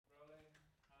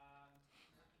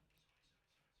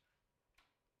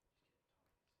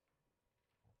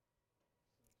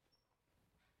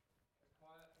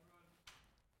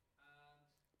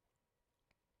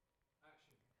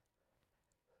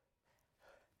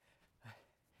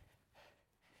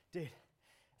Dude,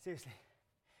 seriously,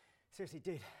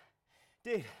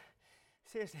 dude,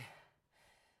 seriously,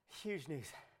 huge news.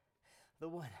 The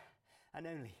one and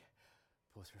only,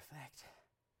 pause for effect,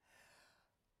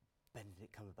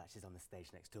 Benedict Cumberbatch is on the stage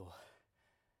next door.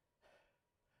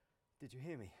 Did you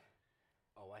hear me?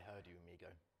 Oh, I heard you, amigo.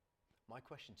 My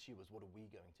question to you was, what are we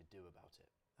going to do about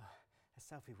it? A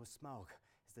selfie with Smaug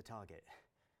is the target.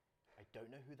 I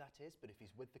don't know who that is, but if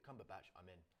he's with the Cumberbatch,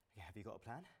 I'm in. Okay, have you got a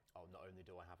plan? Oh, not only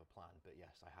do I have a plan, but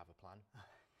yes, I have a plan.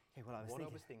 Okay, well, I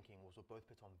was thinking was we'll both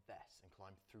put on vests and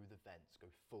climb through the vents,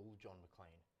 go full John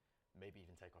McClane. Maybe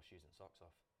even take our shoes and socks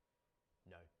off.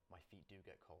 No, my feet do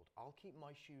get cold. I'll keep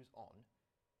my shoes on.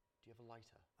 Do you have a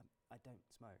lighter? I don't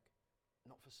smoke.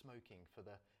 Not for smoking, for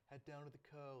the head down to the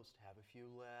curls to have a few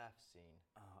laughs scene.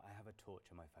 Oh, I have a torch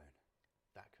on my phone.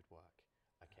 That could work.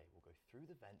 Okay, we'll go through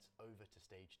the vents over to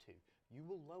stage 2. You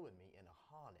will lower me in a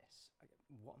harness. Okay,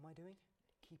 what am I doing?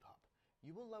 Keep up.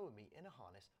 You will lower me in a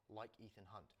harness like Ethan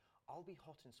Hunt. I'll be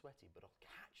hot and sweaty, but I'll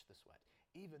catch the sweat,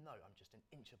 even though I'm just an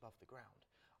inch above the ground.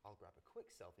 I'll grab a quick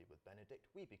selfie with Benedict,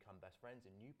 we become best friends,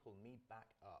 and you pull me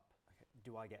back up. Okay,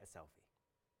 do I get a selfie?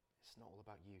 It's not all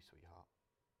about you, sweetheart.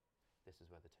 This is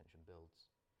where the tension builds.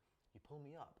 You pull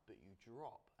me up, but you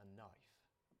drop a knife.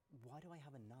 Why do I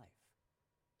have a knife?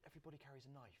 Everybody carries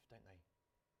a knife, don't they?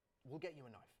 We'll get you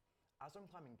a knife. As I'm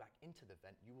climbing back into the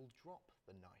vent, you will drop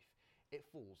the knife. It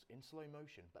falls in slow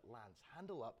motion, but lands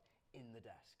handle up in the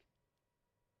desk.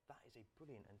 That is a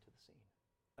brilliant end to the scene.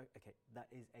 Okay, that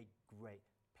is a great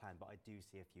plan, but I do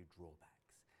see a few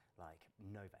drawbacks, like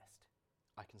no vest.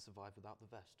 I can survive without the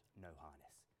vest. No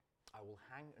harness. I will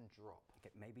hang and drop.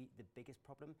 Okay, maybe the biggest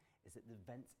problem is that the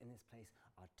vents in this place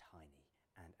are tiny,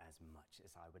 and as much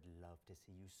as I would love to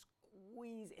see you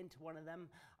squeeze into one of them,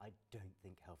 I don't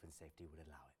think health and safety would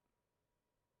allow it.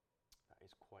 That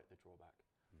is quite the drawback.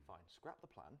 Fine, scrap the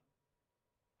plan.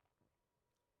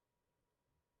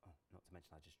 Oh, not to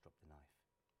mention I just dropped the knife.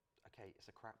 Okay, it's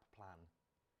a crap plan.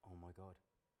 Oh my God.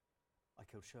 I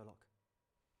killed Sherlock.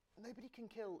 Nobody can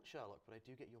kill Sherlock, but I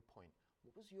do get your point.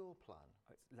 What was your plan?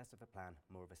 Oh, it's less of a plan,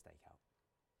 more of a stakeout.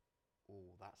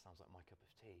 Oh, that sounds like my cup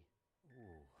of tea.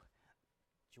 Ooh.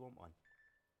 Do you want one?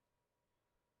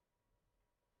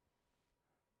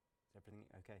 Is everything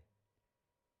okay?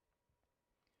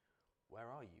 Where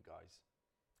are you guys?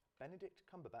 Benedict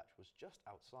Cumberbatch was just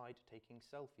outside taking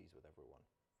selfies with everyone.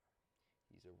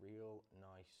 He's a real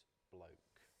nice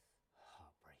bloke.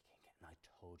 Heartbreaking. And I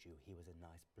told you he was a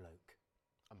nice bloke.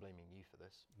 I'm blaming you for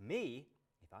this. Me?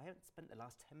 If I haven't spent the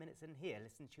last 10 minutes in here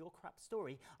listening to your crap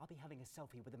story, I'll be having a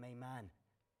selfie with the main man.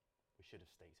 We should have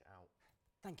staked it out.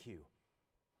 Thank you.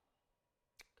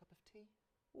 Cup of tea?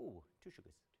 Ooh, 2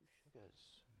 sugars. 2 sugars.